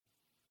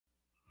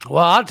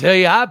Well, I'll tell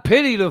you, I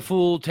pity the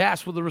fool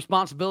tasked with the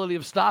responsibility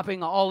of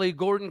stopping Ollie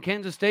Gordon.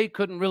 Kansas State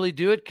couldn't really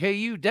do it.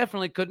 KU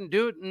definitely couldn't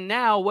do it. And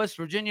now West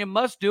Virginia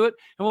must do it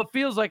and what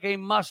feels like a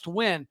must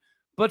win.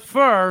 But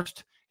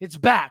first, it's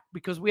back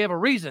because we have a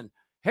reason.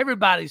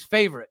 Everybody's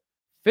favorite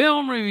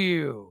film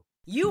review.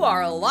 You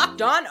are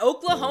Locked On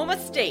Oklahoma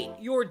State,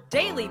 your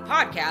daily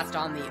podcast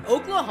on the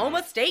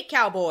Oklahoma State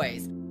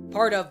Cowboys.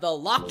 Part of the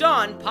Locked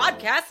On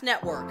Podcast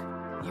Network,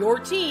 your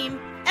team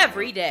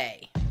every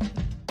day.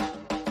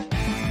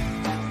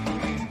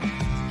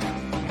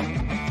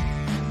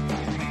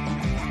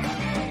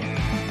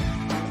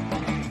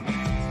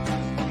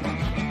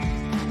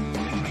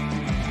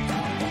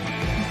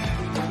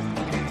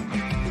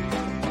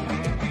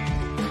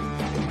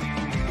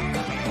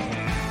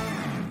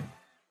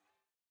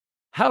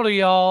 Howdy,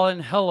 y'all,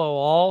 and hello,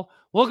 all.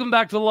 Welcome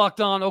back to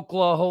Locked On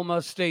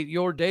Oklahoma State,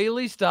 your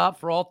daily stop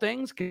for all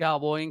things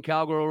Cowboy and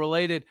Cowgirl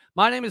related.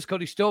 My name is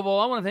Cody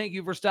Stovall. I want to thank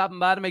you for stopping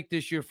by to make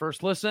this your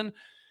first listen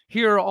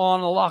here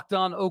on Locked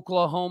On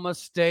Oklahoma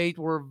State.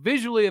 We're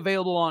visually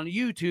available on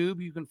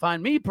YouTube. You can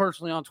find me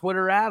personally on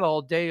Twitter at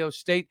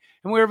AllDayoState,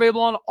 and we're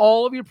available on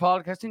all of your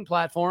podcasting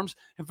platforms.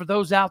 And for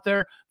those out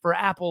there for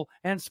Apple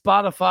and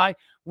Spotify,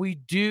 we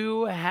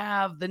do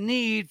have the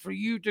need for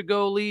you to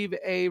go leave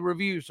a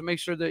review. So make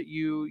sure that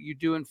you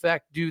do, in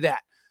fact, do that.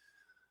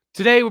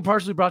 Today, we're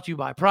partially brought to you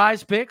by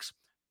Prize Picks.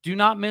 Do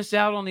not miss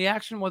out on the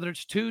action, whether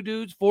it's 2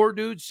 dudes, 4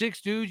 dudes,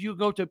 6 dudes. You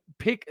go to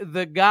pick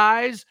the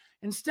guys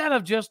instead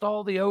of just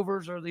all the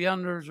overs or the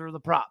unders or the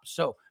props.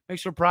 So make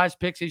sure Prize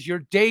Picks is your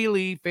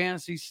daily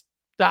fantasy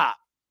stop.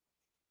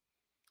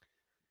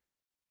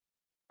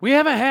 We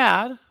haven't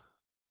had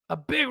a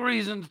big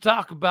reason to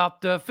talk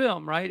about the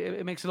film, right?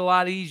 It makes it a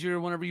lot easier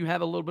whenever you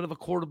have a little bit of a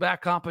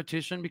quarterback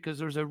competition because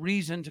there's a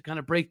reason to kind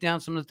of break down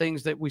some of the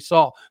things that we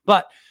saw.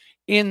 But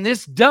in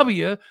this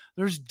W,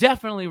 there's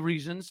definitely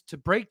reasons to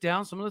break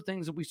down some of the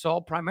things that we saw,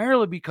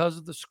 primarily because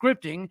of the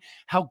scripting,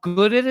 how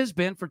good it has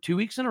been for 2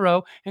 weeks in a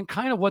row, and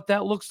kind of what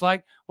that looks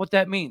like, what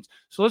that means.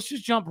 So let's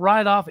just jump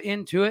right off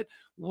into it.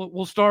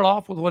 We'll start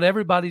off with what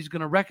everybody's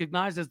going to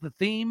recognize as the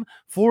theme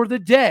for the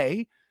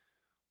day,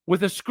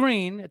 with a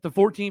screen at the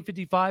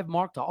 14:55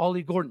 mark to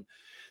Ollie Gordon.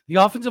 The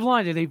offensive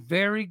line did a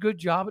very good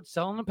job at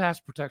selling the pass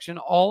protection.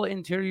 All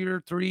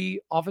interior 3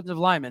 offensive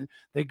linemen,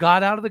 they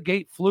got out of the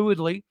gate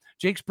fluidly.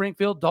 Jake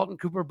Springfield, Dalton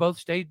Cooper both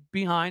stayed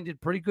behind, did a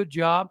pretty good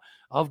job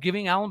of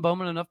giving Alan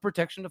Bowman enough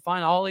protection to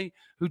find Ollie,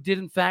 who did,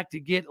 in fact,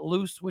 get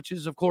loose, which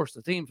is, of course,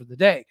 the theme for the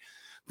day.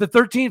 The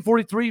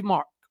 13:43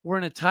 mark, we're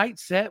in a tight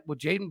set with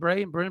Jaden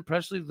Bray and Brennan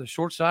Presley to the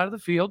short side of the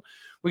field.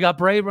 We got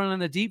Bray running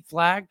the deep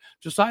flag.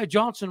 Josiah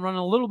Johnson running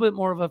a little bit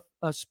more of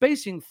a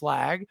spacing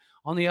flag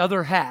on the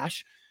other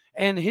hash.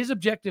 And his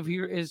objective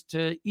here is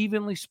to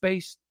evenly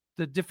space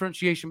the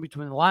differentiation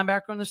between the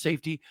linebacker and the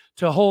safety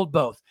to hold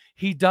both.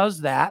 He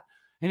does that,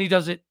 and he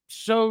does it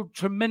so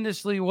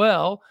tremendously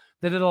well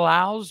that it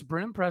allows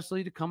Brennan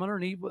Presley to come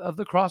underneath of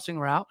the crossing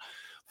route,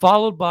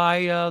 followed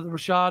by the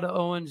Rashad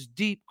Owens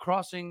deep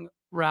crossing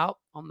route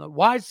on the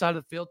wide side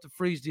of the field to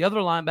freeze the other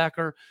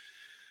linebacker.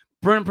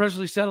 Brennan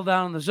Presley settled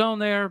down in the zone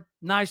there.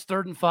 Nice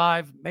 3rd and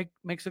 5,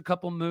 makes a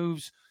couple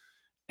moves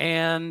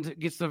and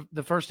gets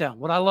the first down.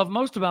 What I love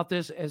most about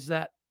this is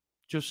that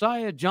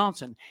Josiah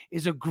Johnson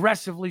is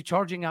aggressively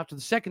charging out to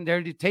the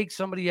secondary to take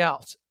somebody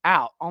else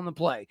out on the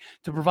play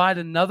to provide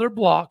another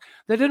block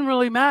that didn't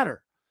really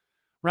matter,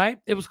 right?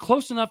 It was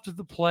close enough to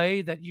the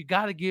play that you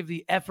got to give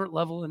the effort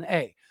level an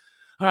A.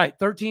 All right,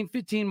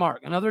 13-15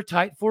 mark, another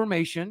tight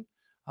formation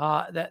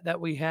that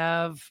we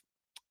have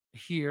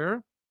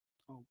here.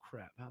 Oh,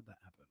 crap. How'd that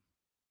happen?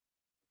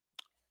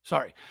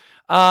 Sorry.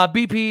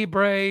 BP,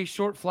 Bray,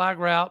 short flag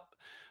route.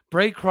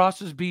 Bray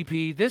crosses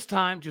BP. This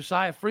time,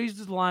 Josiah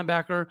freezes the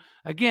linebacker.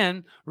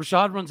 Again,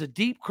 Rashad runs a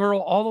deep curl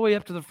all the way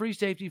up to the free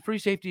safety. Free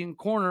safety and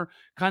corner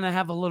kind of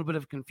have a little bit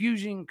of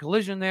confusion,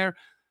 collision there.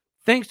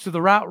 Thanks to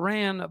the route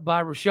ran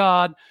by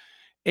Rashad,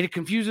 it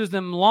confuses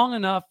them long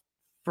enough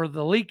for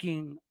the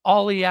leaking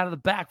Ollie out of the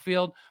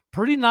backfield.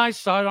 Pretty nice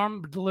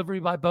sidearm delivery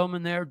by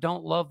Bowman there.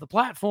 Don't love the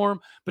platform,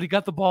 but he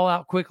got the ball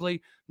out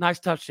quickly. Nice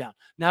touchdown.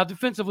 Now,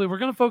 defensively, we're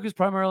going to focus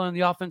primarily on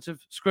the offensive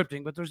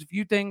scripting, but there's a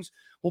few things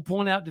we'll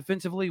point out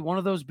defensively, one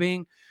of those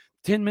being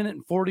 10-minute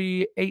and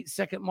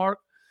 48-second mark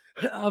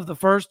of the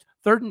first,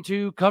 3rd and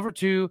 2, cover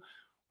 2.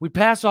 We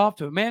pass off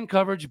to a man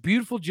coverage.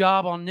 Beautiful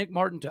job on Nick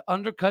Martin to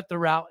undercut the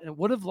route. And it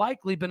would have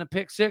likely been a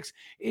pick 6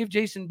 if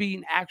Jason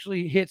Bean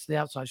actually hits the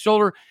outside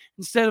shoulder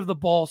instead of the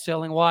ball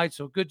sailing wide.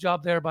 So good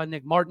job there by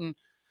Nick Martin,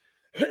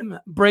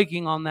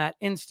 breaking on that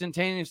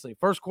instantaneously.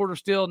 First quarter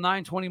still,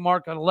 9:20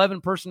 mark on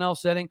 11 personnel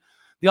setting.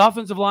 The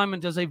offensive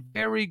lineman does a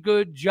very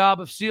good job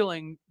of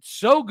sealing.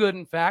 So good,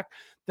 in fact,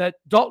 that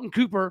Dalton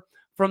Cooper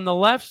from the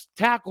left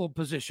tackle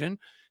position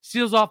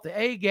seals off the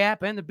A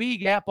gap and the B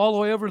gap all the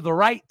way over to the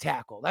right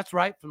tackle. That's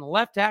right, from the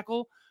left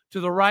tackle to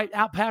the right,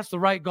 out past the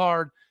right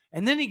guard.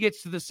 And then he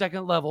gets to the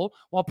second level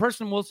while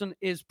Preston Wilson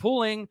is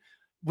pulling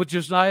with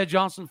Josiah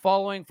Johnson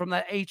following from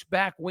that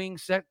H-back wing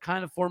set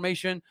kind of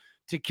formation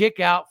to kick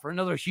out for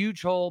another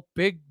huge hole,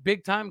 big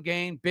time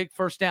gain, big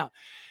first down.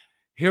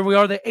 Here we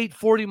are, the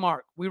 8:40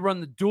 mark. We run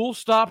the dual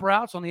stop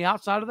routes on the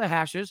outside of the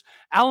hashes.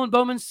 Alan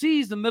Bowman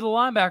sees the middle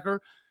linebacker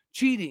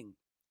cheating,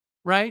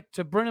 right,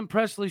 to Brennan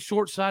Presley's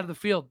short side of the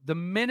field. The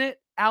minute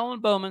Alan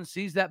Bowman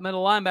sees that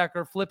middle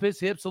linebacker flip his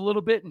hips a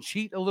little bit and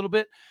cheat a little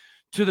bit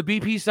to the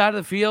BP side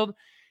of the field,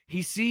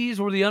 he sees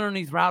where the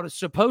underneath route is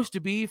supposed to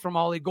be from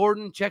Ollie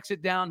Gordon, checks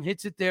it down,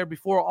 hits it there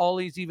before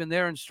Ollie's even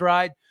there in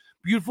stride.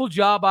 Beautiful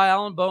job by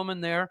Alan Bowman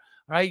there.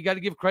 All right, you got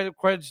to give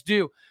credit's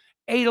due.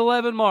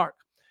 8:11 mark.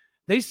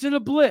 They send a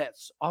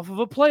blitz off of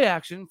a play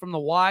action from the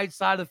wide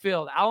side of the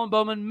field. Alan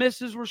Bowman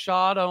misses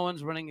Rashad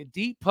Owens running a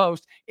deep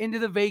post into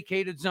the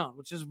vacated zone,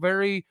 which is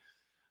very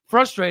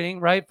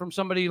frustrating, right, from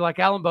somebody like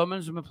Alan Bowman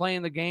who's been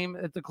playing the game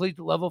at the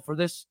collegiate level for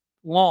this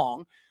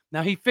long.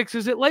 Now, he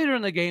fixes it later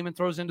in the game and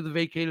throws into the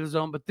vacated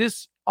zone, but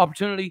this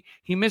opportunity,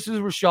 he misses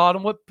Rashad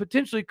on what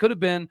potentially could have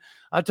been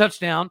a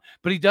touchdown,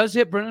 but he does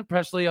hit Brennan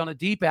Presley on a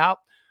deep out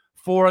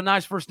for a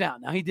nice first down.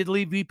 Now, he did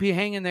leave VP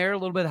hanging there a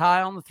little bit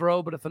high on the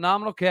throw, but a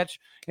phenomenal catch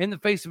in the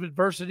face of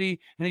adversity,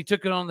 and he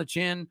took it on the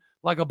chin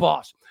like a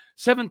boss.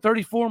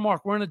 7:34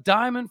 mark. We're in a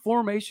diamond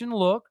formation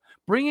look,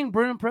 bringing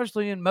Brennan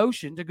Presley in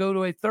motion to go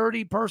to a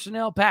 30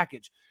 personnel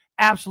package.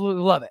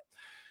 Absolutely love it.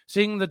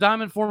 Seeing the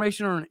diamond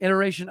formation or an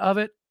iteration of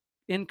it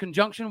in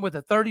conjunction with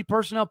a 30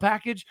 personnel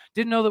package.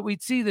 Didn't know that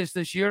we'd see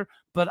this year,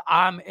 but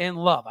I'm in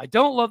love. I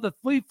don't love the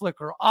flea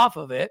flicker off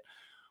of it.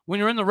 When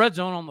you're in the red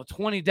zone on the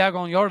 20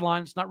 daggone yard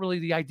line, it's not really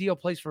the ideal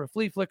place for a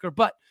flea flicker,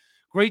 but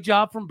great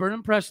job from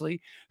Brennan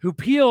Presley, who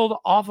peeled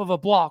off of a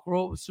block.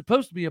 Well, it was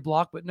supposed to be a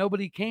block, but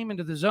nobody came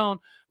into the zone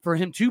for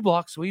him to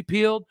block, so he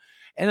peeled.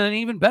 And an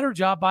even better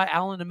job by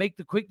Allen to make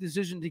the quick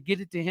decision to get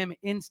it to him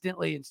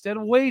instantly instead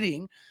of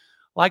waiting,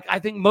 like I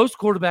think most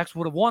quarterbacks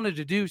would have wanted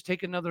to do, is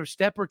take another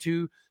step or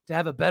two to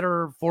have a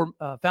better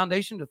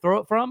foundation to throw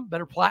it from,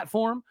 better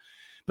platform.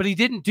 But he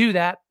didn't do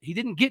that. He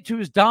didn't get to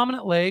his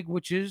dominant leg,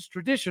 which is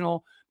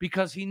traditional,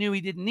 because he knew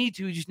he didn't need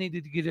to. He just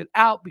needed to get it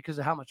out because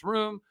of how much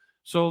room.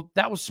 So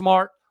that was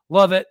smart.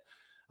 Love it.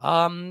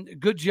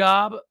 Good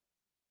job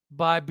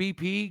by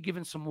BP,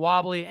 giving some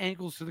wobbly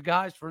ankles to the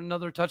guys for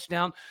another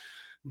touchdown.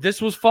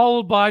 This was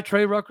followed by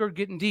Trey Rucker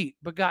getting deep.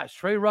 But, guys,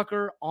 Trey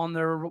Rucker on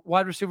their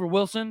wide receiver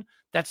Wilson,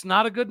 that's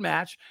not a good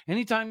match.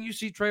 Anytime you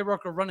see Trey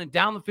Rucker running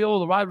down the field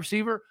with a wide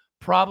receiver,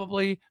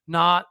 probably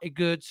not a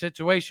good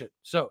situation.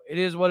 So it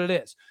is what it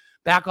is.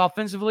 Back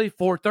offensively,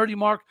 4:30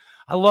 mark.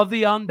 I love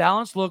the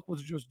unbalanced look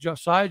with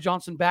Josiah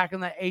Johnson back in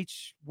the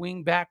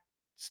H-wing back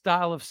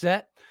style of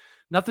set.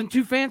 Nothing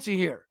too fancy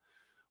here.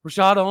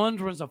 Rashad Owens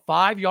runs a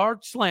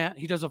 5-yard slant.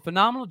 He does a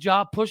phenomenal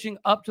job pushing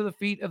up to the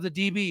feet of the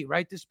DB,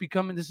 right? This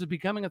is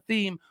becoming a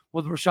theme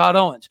with Rashad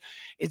Owens.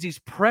 Is he's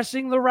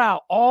pressing the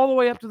route all the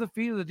way up to the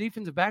feet of the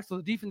defensive back, so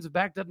the defensive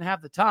back doesn't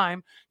have the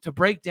time to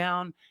break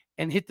down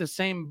and hit the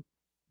same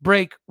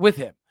break with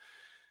him.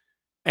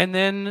 And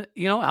then,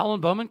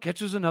 Alan Bowman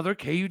catches another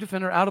KU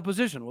defender out of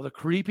position with a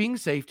creeping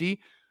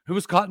safety who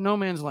was caught in no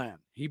man's land.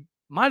 He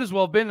might as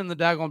well have been in the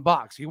daggone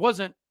box. He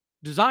wasn't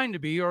designed to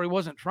be, or he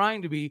wasn't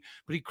trying to be,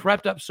 but he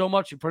crept up so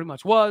much, he pretty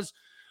much was.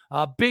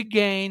 Big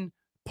gain,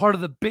 part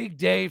of the big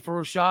day for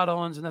Rashad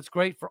Owens, and that's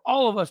great for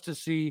all of us to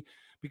see,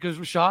 because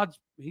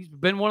he's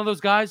been one of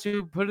those guys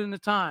who put in the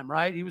time,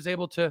 right? He was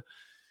able to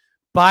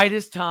bide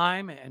his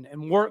time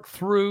and work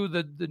through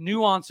the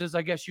nuances,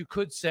 I guess you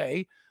could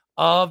say,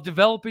 of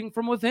developing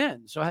from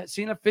within. So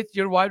seeing a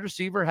fifth-year wide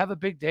receiver have a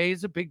big day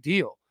is a big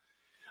deal.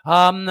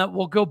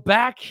 We'll go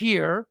back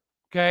here,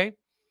 okay?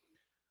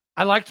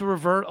 I like to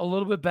revert a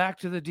little bit back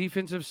to the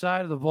defensive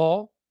side of the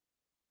ball,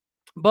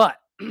 but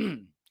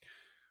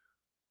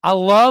I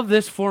love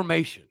this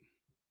formation.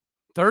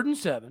 3rd and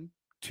 7,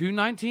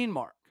 2:19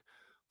 mark.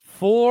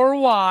 4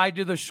 wide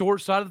to the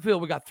short side of the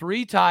field. We got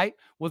 3 tight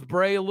with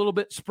Bray a little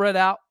bit spread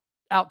out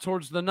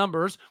towards the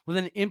numbers with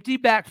an empty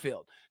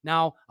backfield.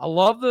 Now, I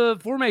love the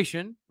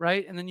formation,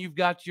 right? And then you've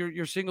got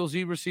your single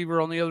Z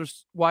receiver on the other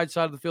wide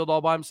side of the field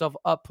all by himself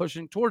up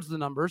pushing towards the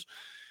numbers.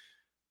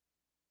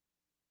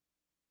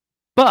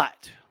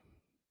 But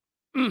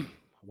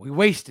we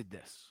wasted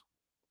this.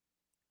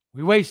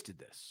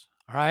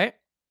 All right?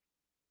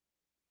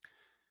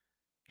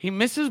 He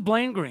misses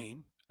Blaine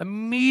Green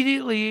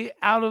immediately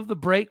out of the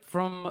break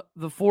from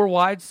the 4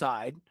 wide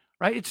side,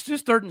 right? It's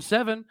just 3rd and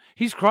 7.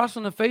 He's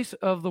crossing the face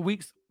of the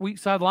weak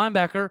side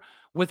linebacker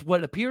with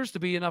what appears to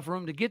be enough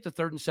room to get to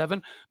 3rd and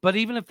 7. But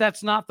even if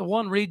that's not the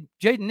one read,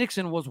 Jaden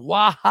Nixon was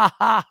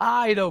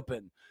wide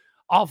open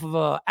off of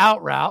a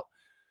out route.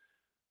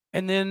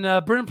 And then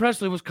Brennan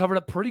Presley was covered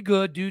up pretty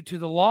good due to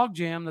the log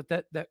jam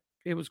that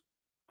it was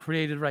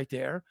created right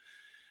there.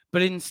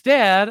 But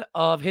instead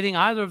of hitting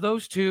either of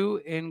those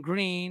two in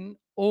Green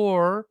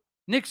or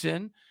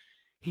Nixon,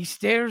 he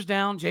stares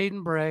down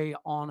Jaden Bray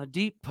on a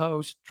deep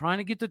post, trying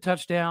to get the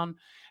touchdown.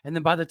 And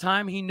then by the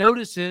time he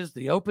notices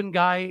the open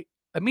guy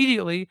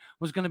immediately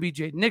was going to be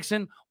Jaden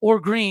Nixon or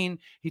Green,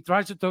 he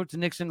tries to throw it to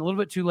Nixon a little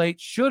bit too late.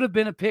 Should have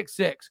been a pick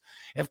 6.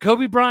 If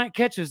Kobe Bryant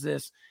catches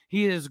this,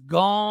 he is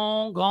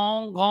gone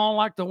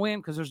like the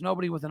wind, because there's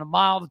nobody within a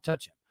mile to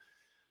touch him.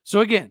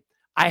 So again,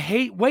 I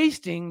hate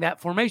wasting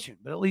that formation,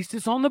 but at least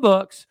it's on the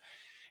books.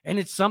 And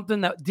it's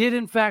something that did,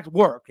 in fact,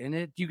 work.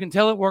 And you can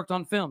tell it worked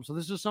on film. So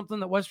this is something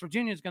that West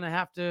Virginia is going to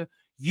have to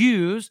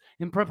use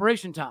in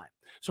preparation time.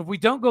 So if we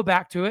don't go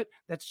back to it,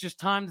 that's just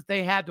time that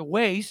they had to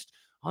waste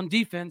on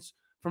defense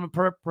from a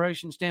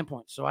preparation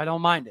standpoint. So I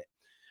don't mind it.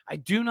 I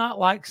do not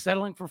like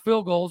settling for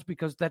field goals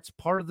because that's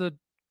part of the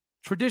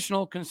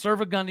traditional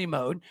conserva Gundy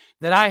mode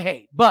that I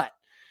hate. But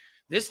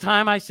this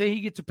time I say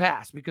he gets a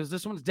pass because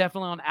this one's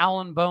definitely on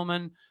Alan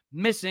Bowman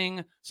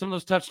missing some of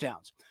those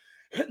touchdowns.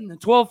 The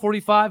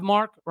 12:45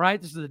 mark,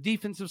 right? This is the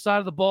defensive side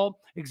of the ball.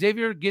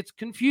 Xavier gets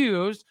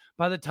confused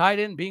by the tight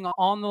end being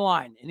on the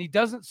line, and he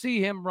doesn't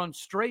see him run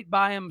straight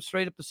by him,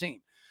 straight up the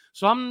seam.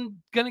 So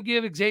I'm going to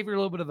give Xavier a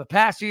little bit of a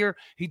pass here.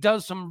 He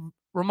does some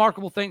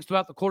remarkable things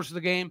throughout the course of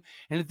the game,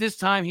 and at this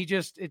time,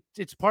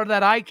 it's part of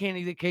that eye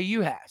candy that KU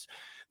has.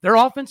 Their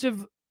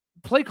offensive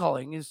play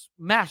calling is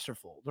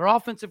masterful. Their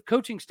offensive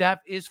coaching staff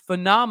is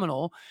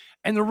phenomenal,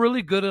 and they're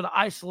really good at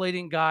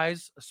isolating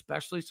guys,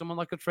 especially someone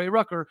like a Trey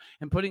Rucker,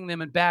 and putting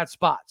them in bad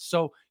spots.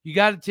 So you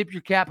got to tip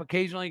your cap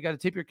occasionally. You got to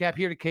tip your cap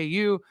here to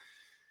KU.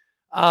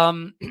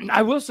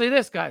 I will say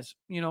this, guys.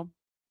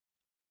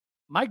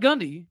 Mike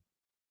Gundy,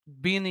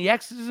 being the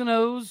X's and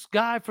O's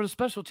guy for the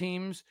special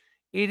teams,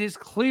 it is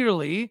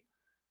clearly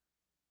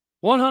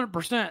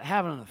 100%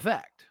 having an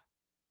effect.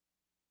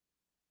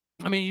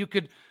 I mean, you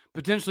could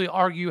potentially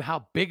argue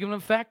how big of an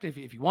effect if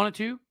you wanted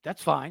to.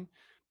 That's fine,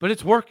 but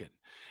it's working.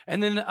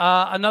 And then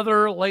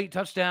another late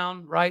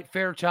touchdown, right?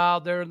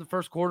 Fairchild there in the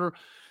first quarter.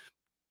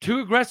 Too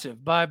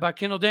aggressive by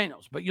Kendall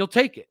Daniels, but you'll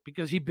take it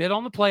because he bid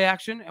on the play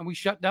action and we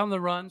shut down the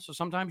run. So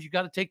sometimes you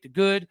got to take the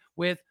good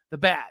with the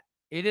bad.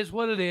 It is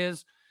what it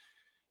is.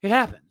 It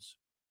happens.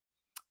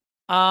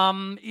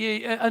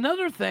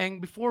 Another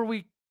thing before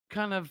we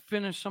kind of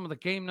finish some of the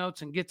game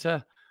notes and get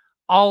to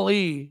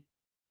Ollie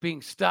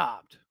being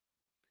stopped.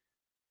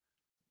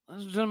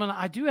 Ladies and gentlemen,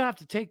 I do have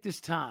to take this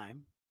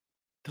time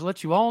to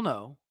let you all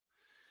know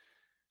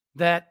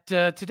that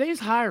today's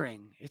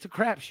hiring, it's a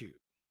crapshoot.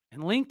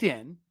 And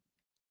LinkedIn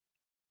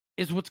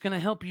is what's going to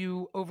help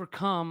you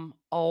overcome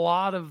a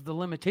lot of the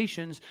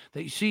limitations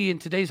that you see in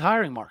today's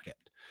hiring market.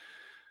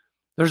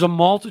 There's a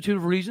multitude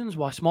of reasons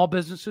why small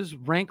businesses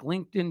rank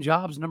LinkedIn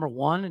jobs number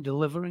one in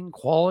delivering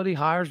quality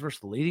hires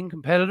versus the leading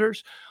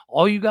competitors.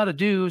 All you got to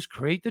do is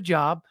create the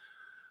job,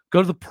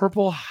 go to the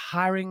purple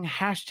hiring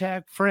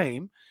hashtag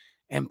frame,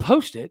 and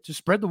post it to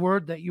spread the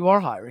word that you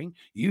are hiring.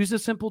 Use the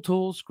simple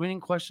tools,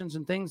 screening questions,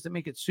 and things that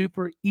make it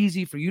super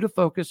easy for you to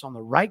focus on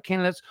the right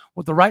candidates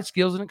with the right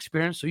skills and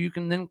experience so you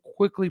can then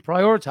quickly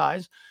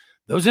prioritize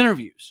those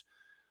interviews.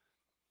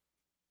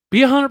 Be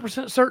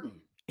 100% certain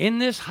in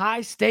this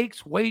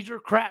high-stakes wager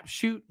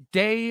crapshoot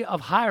day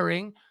of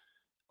hiring,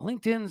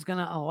 LinkedIn is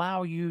going to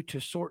allow you to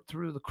sort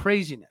through the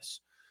craziness.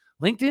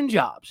 LinkedIn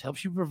Jobs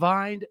helps you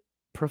provide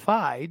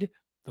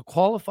the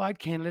qualified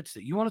candidates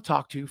that you want to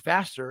talk to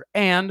faster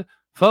and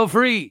for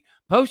free.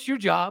 Post your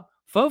job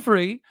for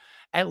free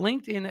at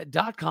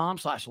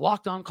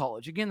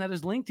linkedin.com/lockedoncollege. Again, that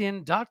is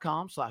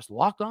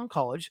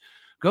linkedin.com/lockedoncollege.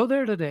 Go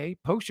there today.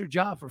 Post your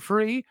job for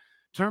free.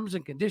 Terms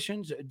and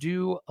conditions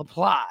do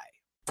apply.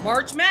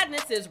 March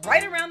Madness is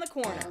right around the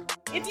corner.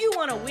 If you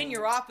want to win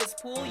your office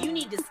pool, you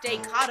need to stay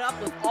caught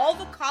up with all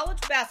the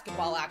college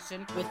basketball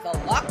action with the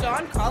Locked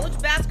On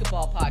College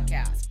Basketball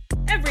Podcast.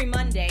 Every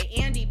Monday,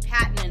 Andy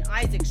Patton and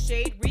Isaac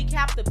Shade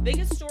recap the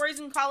biggest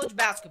stories in college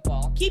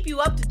basketball, keep you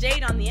up to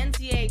date on the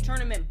NCAA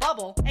tournament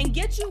bubble, and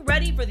get you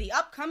ready for the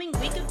upcoming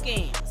week of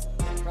games.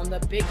 From the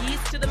Big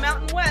East to the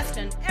Mountain West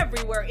and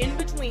everywhere in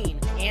between,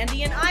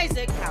 Andy and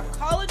Isaac have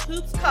college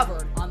hoops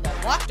covered on the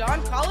Locked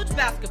On College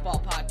Basketball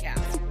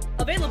Podcast.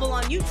 Available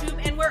on YouTube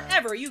and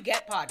wherever you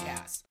get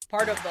podcasts.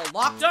 Part of the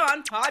Locked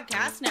On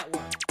Podcast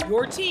Network.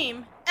 Your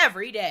team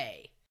every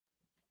day.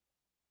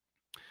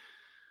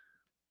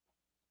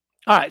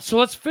 All right, so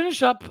let's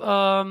finish up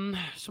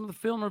some of the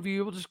film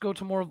review. We'll just go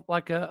to more of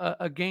like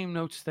a game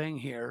notes thing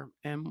here,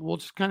 and we'll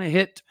just kind of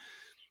hit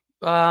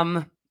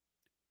the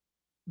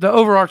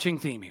overarching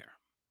theme here.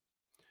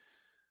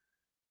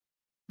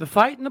 The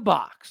fight in the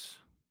box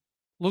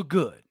looked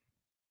good.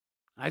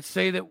 I'd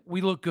say that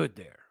we look good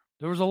there.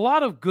 There was a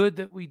lot of good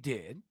that we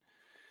did.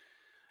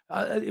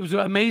 It was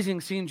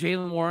amazing seeing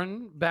Jalen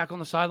Warren back on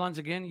the sidelines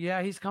again.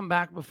 Yeah, he's come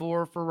back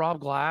before for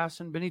Rob Glass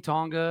and Benny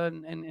Tonga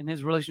and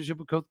his relationship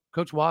with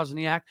Coach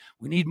Wozniak.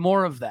 We need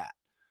more of that.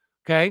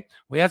 Okay?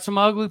 We had some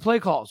ugly play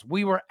calls.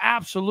 We were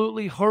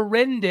absolutely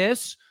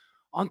horrendous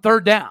on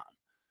third down.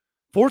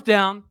 Fourth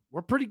down,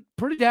 we're pretty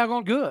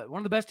daggone good. One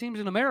of the best teams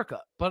in America.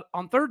 But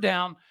on third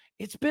down,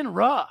 it's been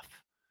rough.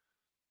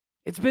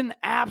 It's been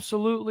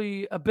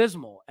absolutely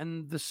abysmal.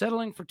 And the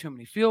settling for too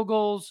many field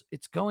goals,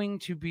 it's going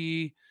to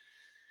be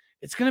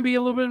a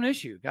little bit of an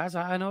issue, guys.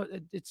 I know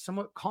it's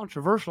somewhat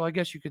controversial, I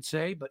guess you could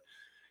say, but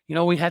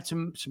we had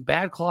some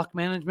bad clock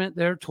management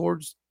there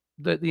towards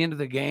the end of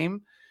the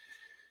game.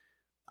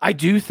 I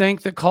do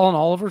think that Colin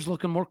Oliver's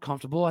looking more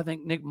comfortable. I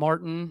think Nick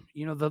Martin,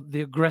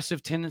 the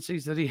aggressive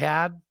tendencies that he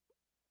had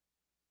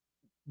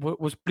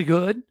was pretty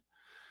good.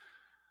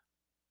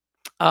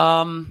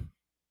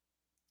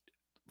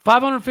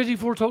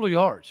 554 total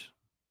yards.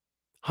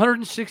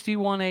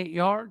 168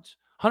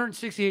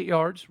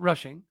 yards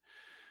rushing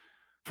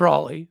for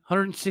Ollie,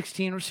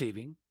 116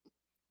 receiving,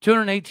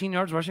 218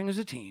 yards rushing as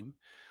a team.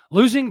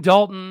 Losing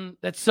Dalton,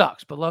 that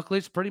sucks, but luckily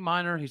it's pretty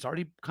minor. He's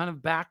already kind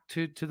of back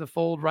to the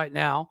fold right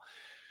now.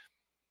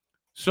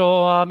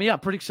 So, yeah,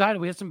 pretty excited.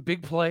 We had some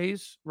big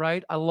plays,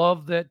 right? I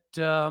love that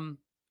Colin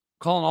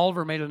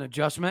Oliver made an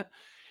adjustment.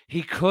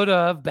 He could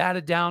have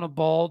batted down a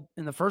ball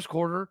in the first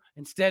quarter.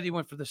 Instead, he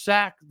went for the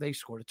sack. They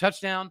scored a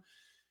touchdown.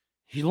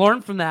 He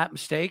learned from that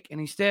mistake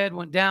and instead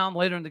went down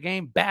later in the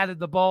game, batted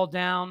the ball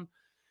down.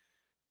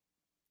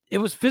 It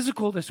was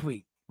physical this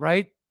week,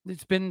 right?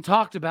 It's been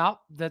talked about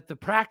that the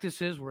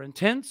practices were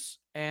intense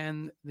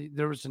and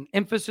there was an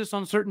emphasis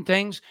on certain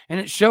things, and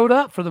it showed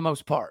up for the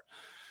most part.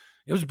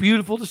 It was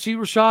beautiful to see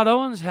Rashad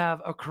Owens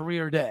have a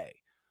career day.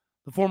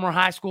 The former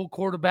high school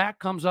quarterback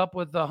comes up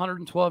with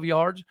 112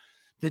 yards.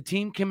 The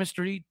team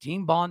chemistry,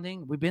 team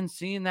bonding, we've been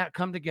seeing that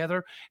come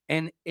together.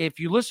 And if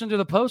you listen to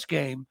the post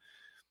game,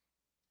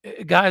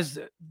 guys,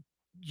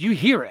 you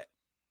hear it.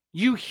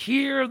 You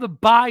hear the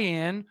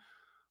buy-in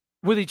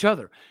with each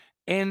other.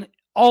 And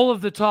all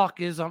of the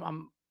talk is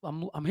I'm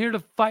here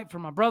to fight for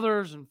my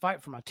brothers and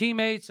fight for my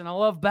teammates, and I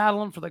love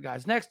battling for the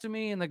guys next to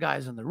me and the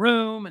guys in the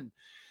room. And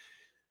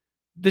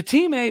the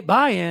teammate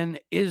buy-in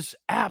is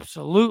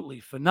absolutely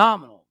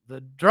phenomenal.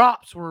 The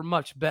drops were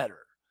much better.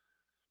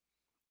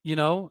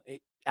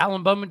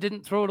 Alan Bowman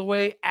didn't throw it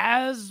away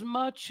as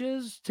much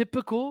as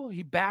typical.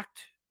 He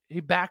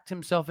backed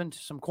himself into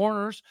some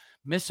corners,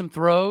 missed some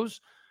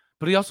throws,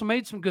 but he also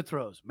made some good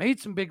throws, made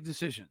some big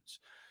decisions.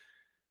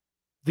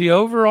 The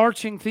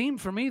overarching theme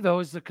for me, though,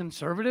 is the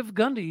conservative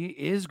Gundy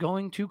is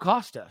going to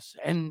cost us.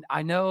 And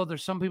I know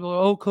there's some people,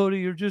 oh, Cody,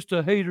 you're just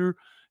a hater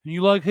and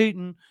you like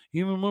hating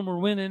even when we're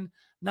winning.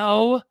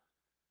 No,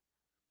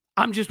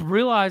 I'm just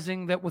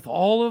realizing that with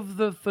all of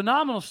the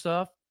phenomenal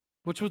stuff,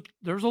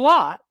 there's a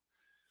lot,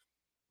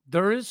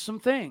 there is some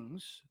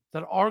things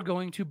that are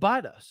going to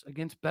bite us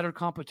against better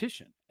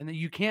competition, and that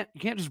you can't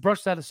just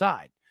brush that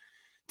aside.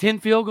 10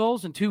 field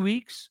goals in 2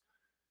 weeks,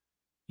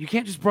 you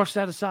can't just brush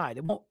that aside.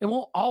 It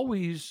won't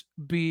always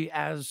be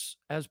as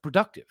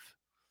productive.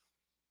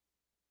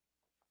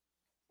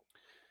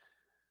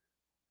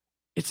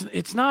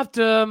 It's not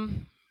the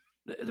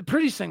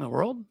prettiest thing in the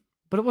world,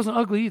 but it wasn't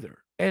ugly either.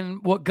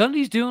 And what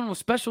Gundy's doing with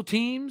special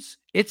teams,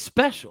 it's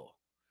special.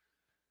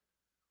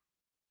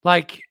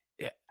 Like,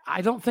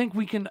 I don't think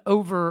we can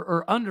over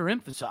or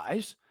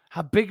underemphasize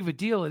how big of a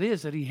deal it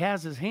is that he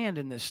has his hand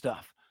in this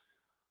stuff.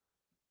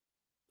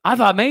 I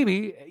thought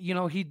maybe,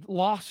 he'd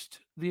lost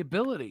the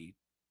ability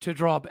to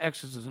draw up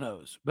X's and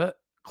O's, but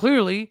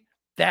clearly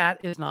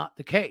that is not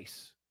the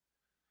case.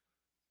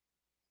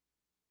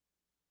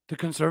 The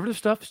conservative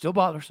stuff still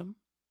bothersome,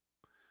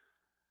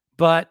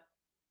 but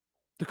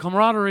the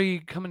camaraderie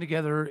coming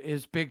together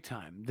is big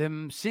time.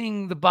 Them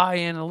seeing the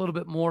buy-in a little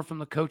bit more from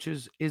the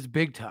coaches is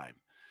big time.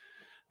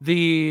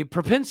 The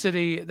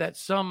propensity that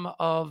some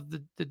of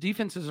the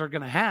defenses are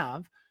going to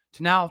have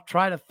to now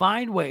try to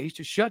find ways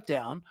to shut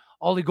down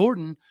Ollie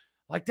Gordon,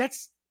 like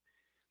that's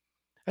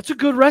a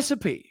good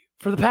recipe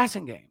for the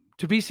passing game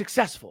to be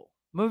successful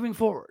moving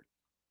forward.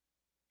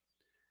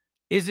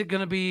 Is it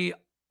going to be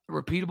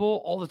repeatable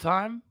all the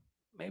time?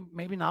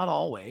 Maybe not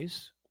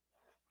always.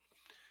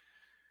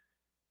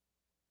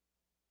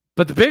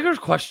 But the bigger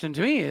question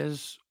to me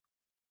is,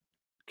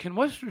 can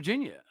West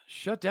Virginia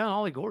shut down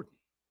Ollie Gordon?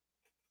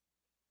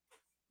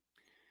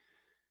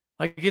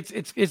 Like,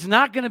 it's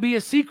not going to be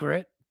a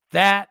secret.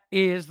 That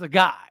is the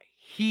guy.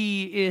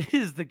 He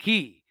is the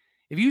key.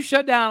 If you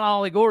shut down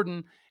Ollie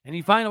Gordon and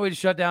you find a way to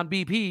shut down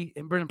BP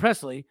and Brendan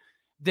Presley,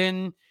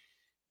 then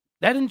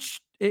that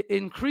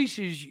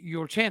increases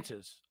your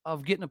chances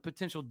of getting a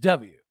potential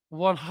W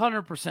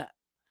 100%.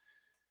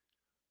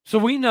 So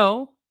we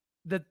know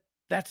that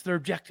that's their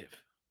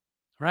objective,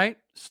 right?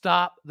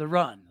 Stop the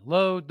run,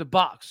 load the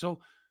box. So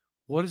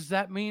what does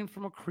that mean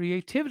from a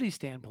creativity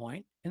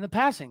standpoint in the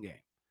passing game?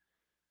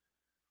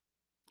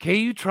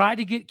 KU tried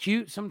to get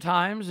cute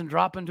sometimes and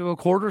drop into a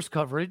quarters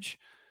coverage,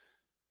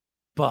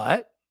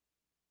 but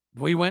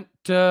we went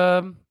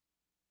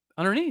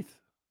underneath,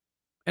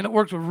 and it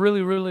worked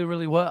really, really,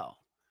 really well.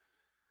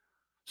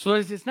 So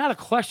it's not a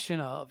question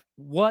of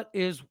what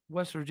is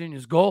West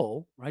Virginia's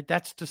goal, right?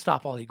 That's to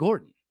stop Ollie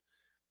Gordon.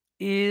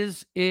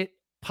 Is it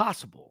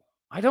possible?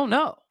 I don't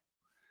know.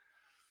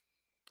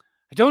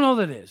 I don't know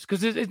that it is,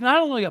 because it's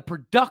not only a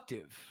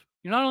productive.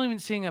 You're not only even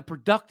seeing a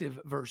productive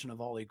version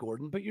of Ollie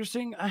Gordon, but you're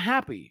seeing a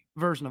happy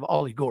version of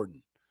Ollie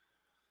Gordon.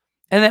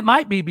 And that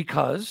might be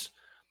because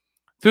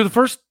through the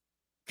first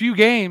few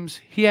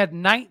games, he had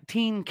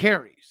 19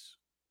 carries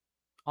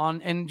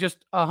and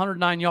just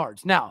 109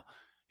 yards. Now,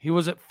 he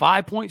was at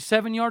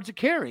 5.7 yards a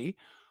carry,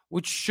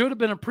 which should have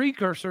been a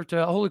precursor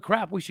to, holy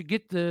crap, we should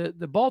get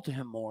the ball to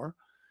him more.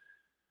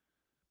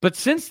 But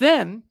since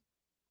then,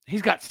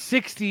 he's got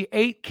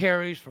 68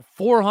 carries for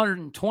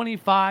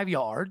 425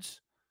 yards.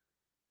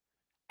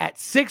 At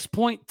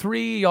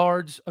 6.3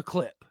 yards a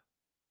clip.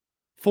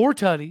 4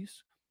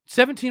 tutties,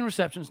 17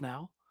 receptions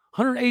now,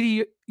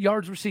 180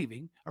 yards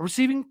receiving, a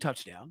receiving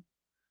touchdown.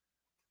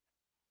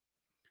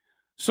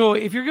 So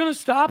if you're going to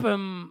stop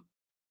him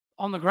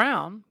on the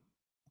ground,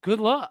 good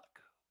luck,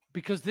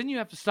 because then you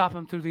have to stop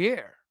him through the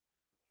air.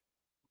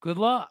 Good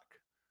luck.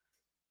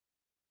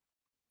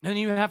 Then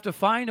you have to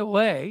find a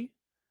way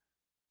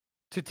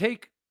to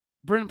take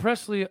Brendan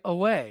Presley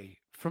away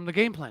from the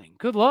game planning.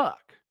 Good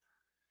luck.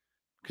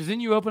 Because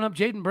then you open up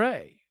Jaden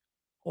Bray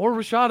or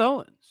Rashad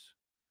Owens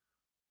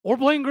or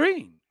Blaine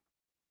Green.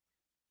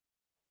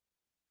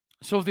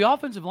 So if the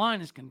offensive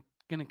line is going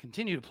to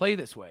continue to play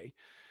this way,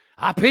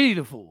 I pity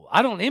the fool.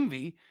 I don't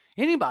envy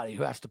anybody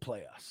who has to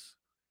play us.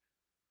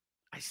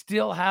 I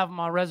still have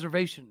my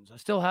reservations. I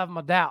still have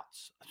my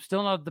doubts. I'm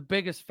still not the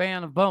biggest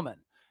fan of Bowman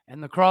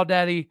and the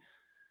crawdaddy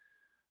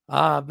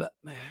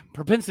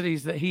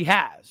propensities that he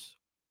has.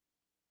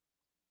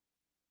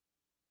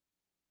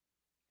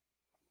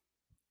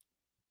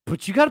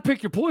 But you got to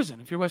pick your poison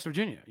if you're West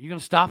Virginia. You're going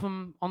to stop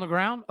him on the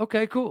ground?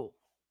 Okay, cool.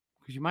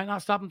 Because you might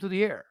not stop him through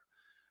the air.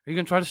 Are you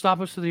going to try to stop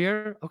us through the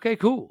air? Okay,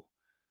 cool.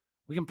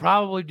 We can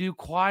probably do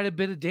quite a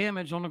bit of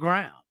damage on the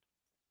ground.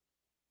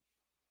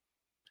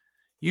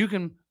 You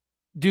can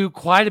do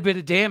quite a bit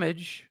of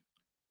damage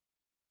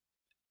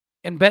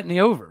and betting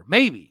the over.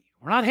 Maybe.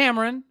 We're not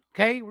hammering,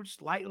 okay? We're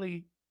just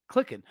lightly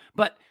clicking.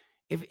 But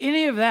if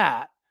any of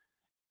that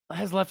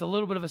has left a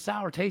little bit of a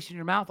sour taste in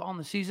your mouth on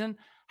the season,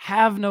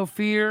 have no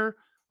fear.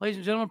 Ladies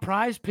and gentlemen,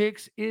 Prize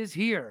Picks is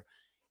here.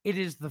 It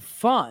is the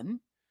fun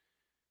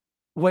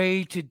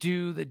way to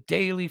do the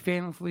daily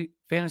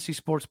fantasy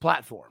sports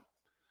platform.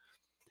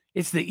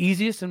 It's the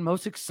easiest and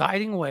most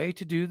exciting way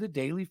to do the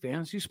daily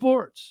fantasy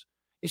sports.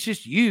 It's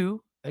just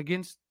you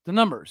against the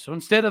numbers. So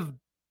instead of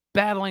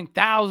battling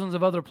thousands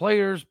of other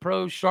players,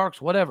 pros, sharks,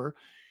 whatever,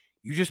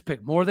 you just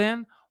pick more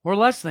than or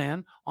less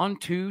than on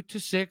 2 to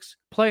 6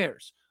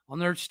 players on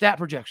their stat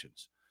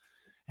projections.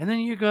 And then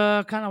you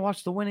kind of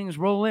watch the winnings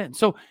roll in.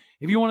 So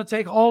if you want to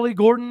take Ollie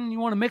Gordon, you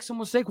want to mix him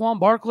with Saquon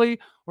Barkley,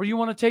 or you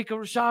want to take a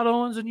Rashad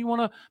Owens and you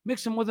want to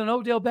mix him with an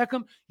Odell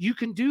Beckham, you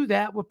can do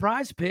that with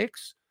Prize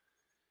Picks.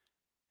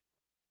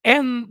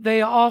 And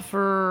they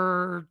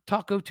offer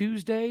Taco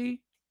Tuesday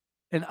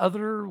and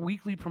other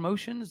weekly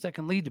promotions that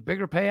can lead to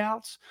bigger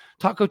payouts.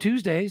 Taco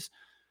Tuesdays,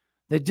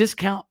 they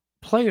discount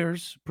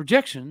players'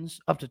 projections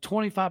up to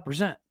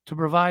 25% to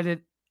provide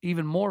it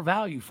even more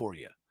value for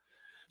you.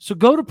 So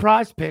go to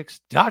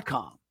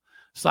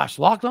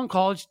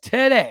prizepicks.com/LockedOnCollege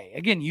today.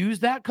 Again, use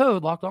that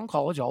code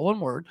LockedOnCollege, all one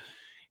word.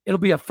 It'll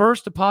be a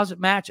first deposit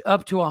match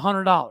up to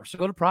 $100. So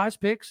go to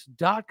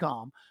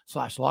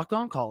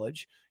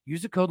prizepicks.com/LockedOnCollege.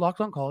 Use the code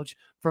LockedOnCollege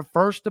for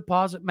first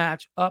deposit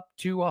match up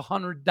to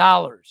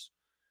 $100.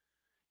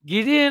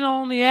 Get in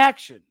on the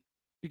action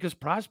because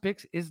Prize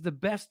Picks is the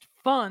best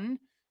fun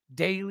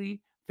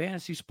daily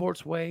fantasy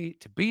sports way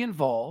to be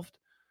involved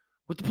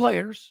with the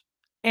players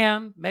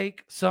and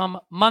make some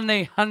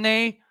money,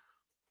 honey.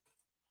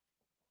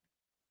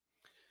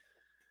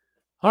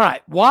 All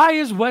right. Why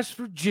is West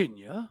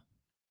Virginia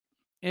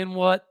in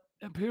what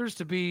appears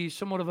to be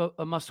somewhat of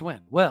a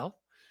must-win? Well,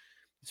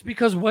 it's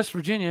because West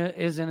Virginia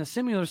is in a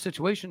similar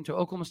situation to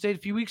Oklahoma State a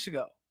few weeks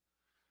ago.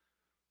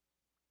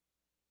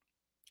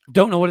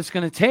 Don't know what it's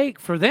going to take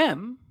for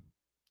them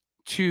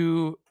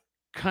to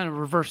kind of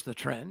reverse the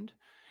trend.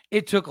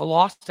 It took a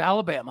loss to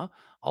Alabama,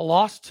 a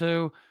loss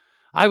to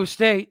Iowa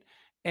State,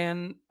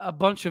 and a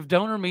bunch of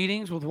donor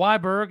meetings with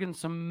Weiberg and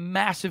some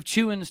massive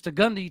chewings to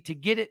Gundy to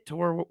get it to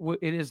where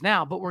it is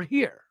now. But we're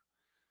here.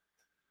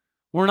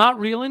 We're not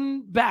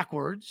reeling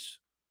backwards.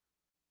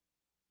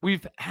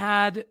 We've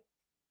had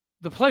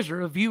the pleasure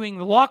of viewing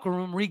the locker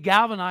room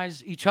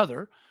regalvanize each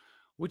other,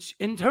 which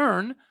in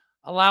turn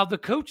allowed the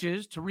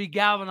coaches to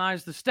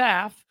regalvanize the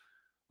staff,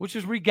 which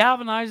has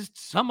regalvanized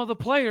some of the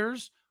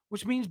players,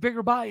 which means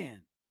bigger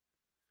buy-in.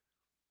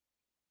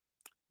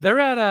 They're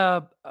at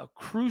a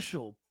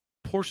crucial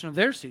portion of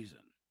their season.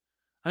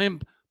 I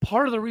mean,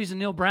 part of the reason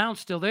Neil Brown's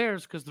still there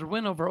is because their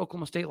win over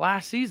Oklahoma State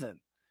last season.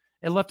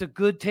 It left a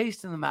good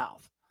taste in the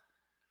mouth.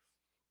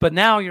 But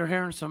now you're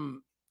hearing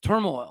some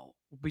turmoil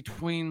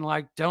between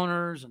like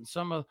donors and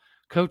some of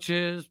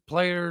coaches,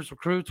 players,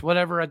 recruits,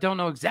 whatever. I don't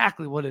know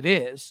exactly what it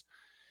is,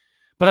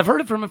 but I've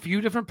heard it from a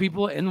few different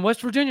people in West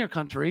Virginia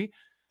country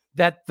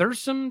that there's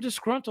some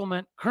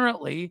disgruntlement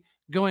currently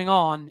going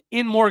on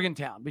in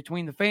Morgantown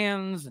between the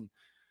fans and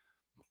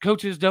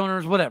coaches,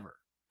 donors, whatever.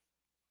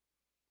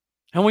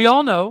 And we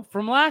all know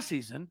from last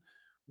season,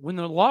 when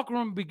the locker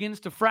room begins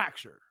to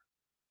fracture,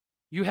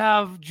 you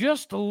have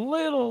just a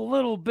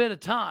little bit of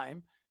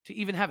time to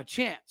even have a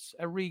chance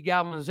at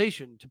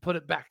regalvanization to put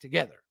it back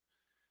together.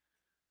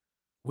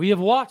 We have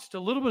watched a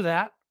little bit of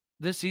that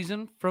this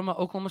season from an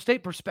Oklahoma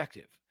State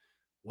perspective.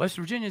 West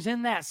Virginia's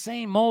in that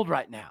same mold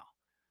right now.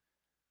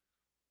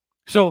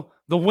 So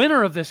the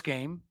winner of this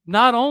game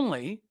not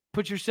only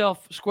puts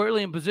yourself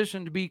squarely in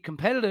position to be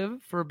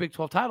competitive for a Big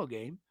 12 title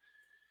game,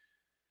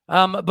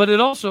 but it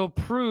also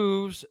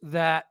proves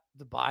that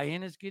the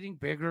buy-in is getting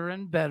bigger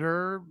and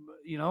better,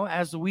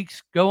 as the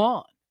weeks go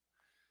on.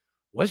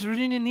 West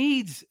Virginia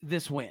needs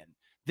this win.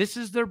 This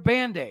is their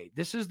Band-Aid.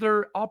 This is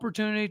their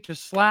opportunity to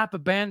slap a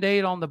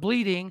Band-Aid on the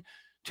bleeding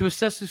to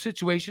assess the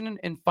situation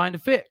and find a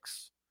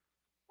fix.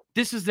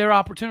 This is their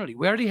opportunity.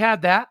 We already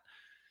had that.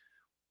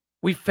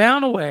 We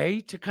found a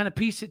way to kind of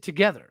piece it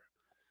together.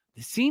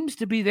 This seems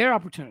to be their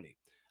opportunity.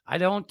 I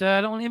don't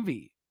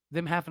envy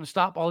them having to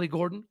stop Ollie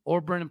Gordon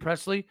or Brendan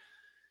Presley.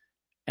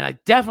 And I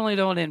definitely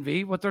don't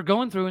envy what they're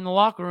going through in the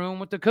locker room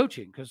with the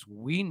coaching, because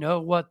we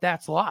know what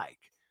that's like.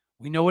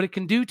 We know what it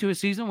can do to a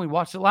season. We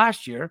watched it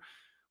last year.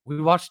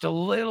 We watched a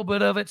little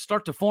bit of it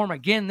start to form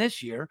again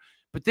this year.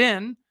 But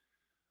then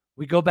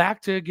we go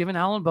back to giving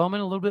Alan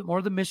Bowman a little bit more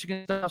of the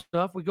Michigan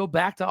stuff. We go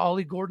back to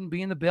Ollie Gordon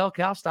being the bell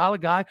cow style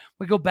of guy.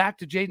 We go back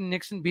to Jaden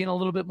Nixon being a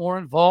little bit more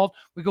involved.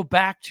 We go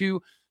back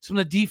to some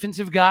of the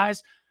defensive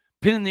guys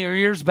pinning their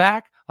ears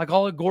back, like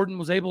Ollie Gordon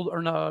was able to,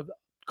 or no,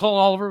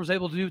 Colin Oliver was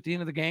able to do at the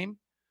end of the game.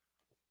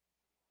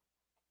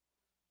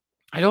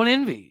 I don't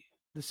envy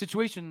the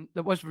situation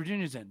that West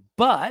Virginia's in,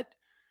 but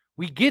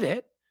we get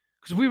it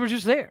because we were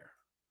just there.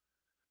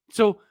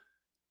 So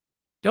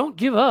don't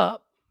give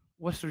up,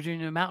 West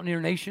Virginia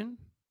Mountaineer Nation.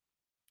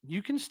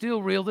 You can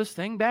still reel this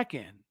thing back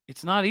in.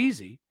 It's not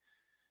easy.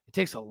 It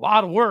takes a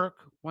lot of work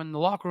when the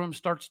locker room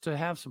starts to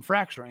have some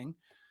fracturing.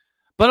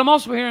 But I'm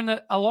also hearing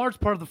that a large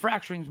part of the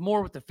fracturing is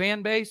more with the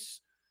fan base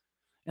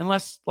and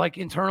less like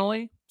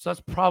internally. So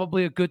that's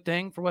probably a good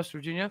thing for West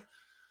Virginia.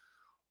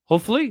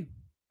 Hopefully.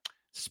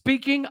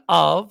 Speaking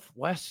of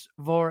West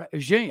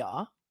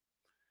Virginia,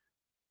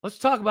 let's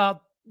talk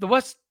about the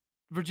West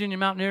Virginia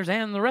Mountaineers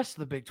and the rest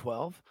of the Big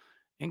 12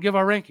 and give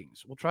our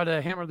rankings. We'll try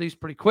to hammer these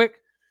pretty quick.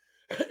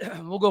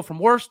 We'll go from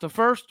worst to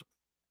first.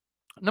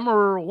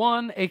 Number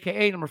 1,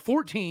 a.k.a. number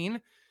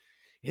 14,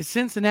 is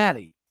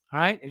Cincinnati. All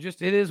right?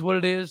 It is what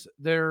it is.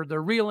 They're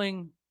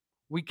reeling.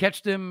 We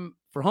catch them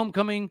for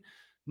homecoming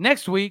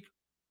next week.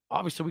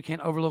 Obviously, we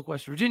can't overlook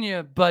West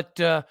Virginia, but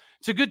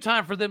it's a good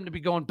time for them to be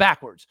going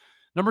backwards.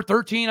 Number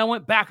 13, I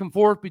went back and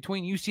forth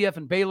between UCF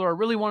and Baylor. I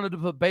really wanted to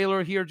put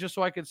Baylor here just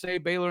so I could say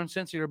Baylor and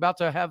Cincy are about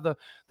to have the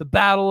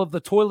battle of the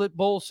toilet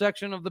bowl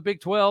section of the Big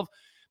 12,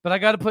 but I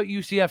got to put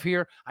UCF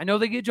here. I know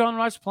they get John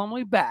Rice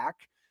Plumlee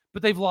back,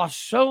 but they've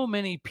lost so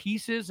many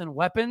pieces and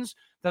weapons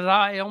that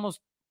I almost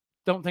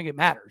don't think it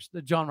matters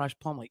that John Rice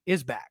Plumlee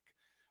is back.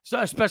 So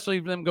especially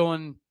them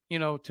going,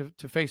 to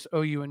face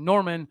OU and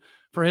Norman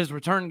for his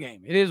return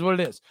game. It is what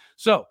it is.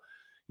 So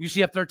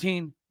UCF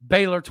 13,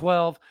 Baylor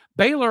 12.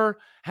 Baylor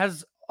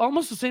has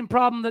almost the same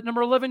problem that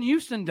number 11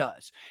 Houston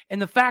does.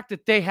 And the fact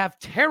that they have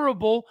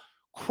terrible,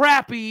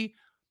 crappy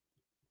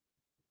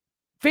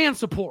fan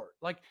support.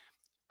 Like,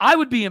 I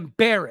would be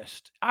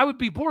embarrassed. I would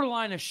be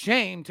borderline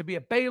ashamed to be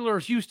a Baylor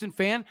Houston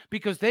fan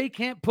because they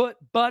can't put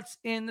butts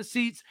in the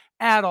seats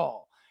at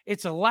all.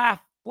 It's a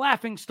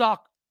laughing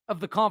stock of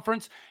the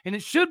conference, and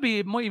it should be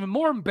even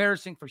more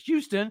embarrassing for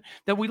Houston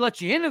that we let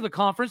you into the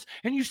conference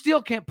and you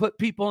still can't put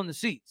people in the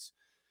seats.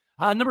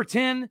 Number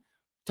 10,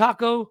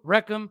 Taco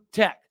Recum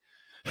Tech.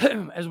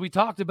 As we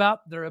talked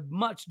about, they're a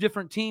much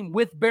different team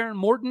with Baron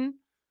Morton.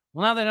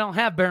 Well, now they don't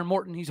have Baron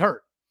Morton. He's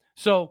hurt.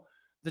 So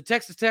the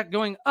Texas Tech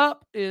going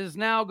up is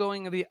now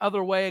going the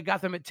other way. I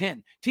got them at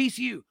 10.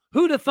 TCU,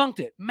 who'd have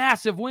thunked it?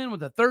 Massive win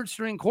with a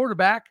third-string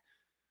quarterback.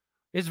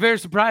 It's very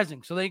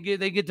surprising. So they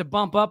get to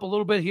bump up a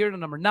little bit here to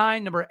number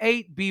 9. Number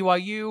 8,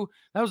 BYU.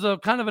 That was a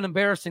kind of an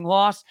embarrassing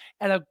loss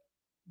at a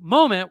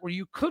moment where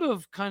you could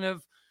have kind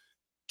of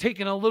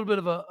taken a little bit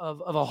of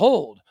a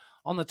hold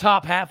on the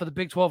top half of the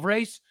Big 12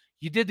 race.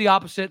 You did the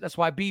opposite. That's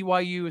why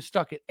BYU is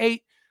stuck at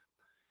 8.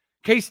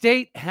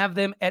 K-State have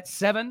them at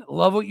 7.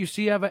 Love what you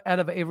see out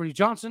of Avery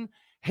Johnson.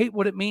 Hate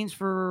what it means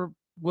for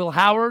Will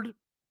Howard,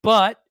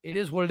 but it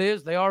is what it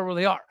is. They are where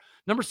they are.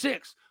 Number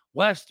 6,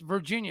 West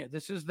Virginia.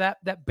 This is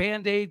that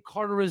Band-Aid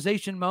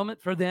Carterization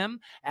moment for them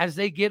as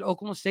they get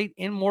Oklahoma State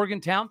in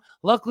Morgantown.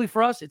 Luckily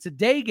for us, it's a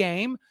day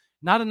game,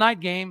 not a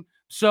night game.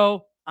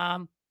 So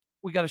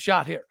we got a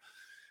shot here.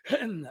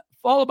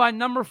 Followed by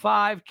number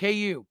 5,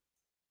 KU.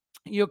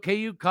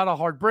 KU caught a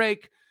hard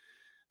break.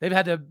 They've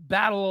had to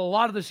battle a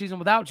lot of the season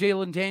without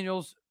Jalen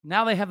Daniels.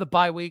 Now they have the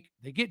bye week.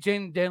 They get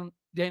Jalen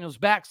Daniels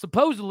back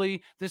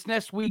supposedly this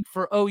next week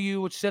for OU,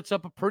 which sets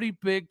up a pretty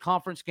big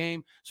conference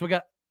game. So we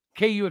got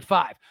KU at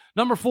 5.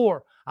 Number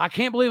 4, I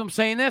can't believe I'm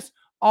saying this,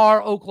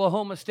 our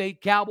Oklahoma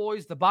State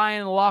Cowboys. The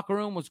buy-in in the locker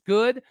room was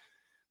good.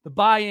 The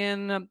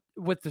buy-in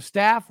with the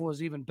staff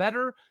was even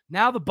better.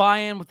 Now the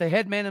buy-in with the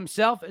head man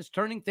himself is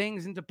turning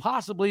things into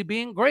possibly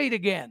being great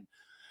again.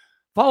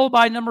 Followed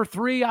by number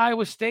 3,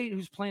 Iowa State,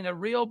 who's playing a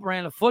real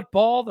brand of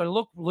football. They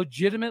look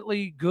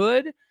legitimately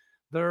good.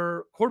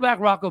 Their quarterback,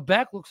 Rocco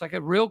Beck, looks like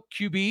a real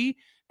QB,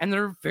 and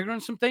they're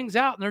figuring some things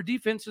out, and their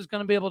defense is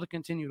going to be able to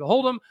continue to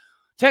hold them.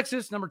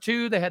 Texas, number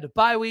 2, they had a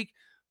bye week.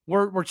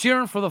 We're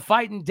cheering for the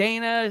Fighting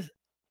Dana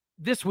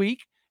this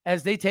week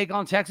as they take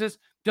on Texas.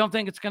 Don't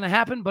think it's going to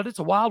happen, but it's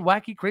a wild,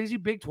 wacky, crazy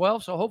Big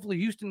 12, so hopefully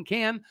Houston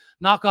can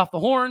knock off the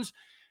horns.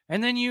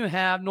 And then you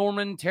have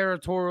Norman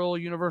Territorial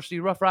University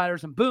Rough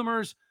Riders and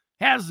Boomers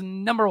has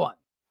number 1.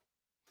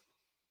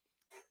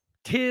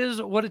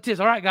 Tis what it is.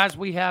 All right, guys,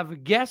 we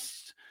have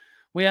guests.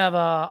 We have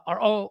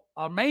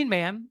our main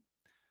man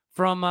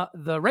from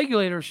the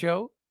Regulator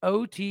Show,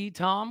 OT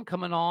Tom,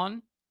 coming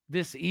on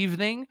this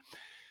evening.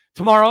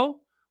 Tomorrow,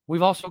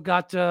 We've also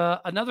got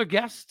another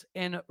guest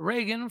in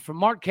Reagan from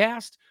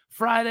Markcast.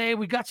 Friday,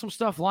 we got some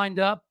stuff lined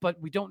up, but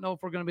we don't know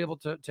if we're going to be able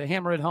to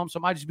hammer it home. So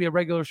it might just be a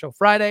regular show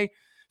Friday.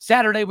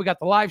 Saturday, we got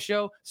the live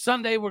show.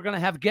 Sunday, we're going to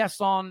have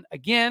guests on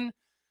again.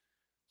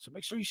 So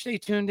make sure you stay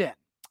tuned in.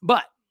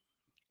 But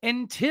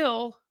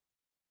until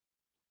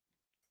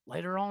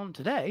later on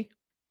today,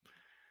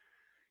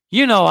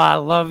 you know I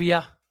love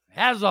you.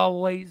 As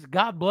always,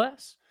 God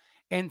bless.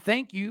 And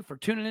thank you for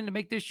tuning in to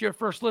make this your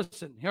first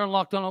listen here on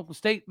Locked On Oklahoma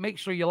State. Make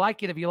sure you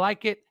like it if you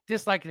like it,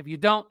 dislike it if you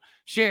don't.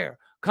 Share,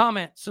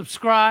 comment,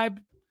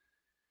 subscribe,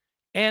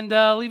 and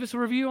leave us a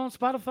review on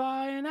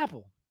Spotify and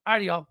Apple. All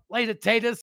right, y'all. Later, taters.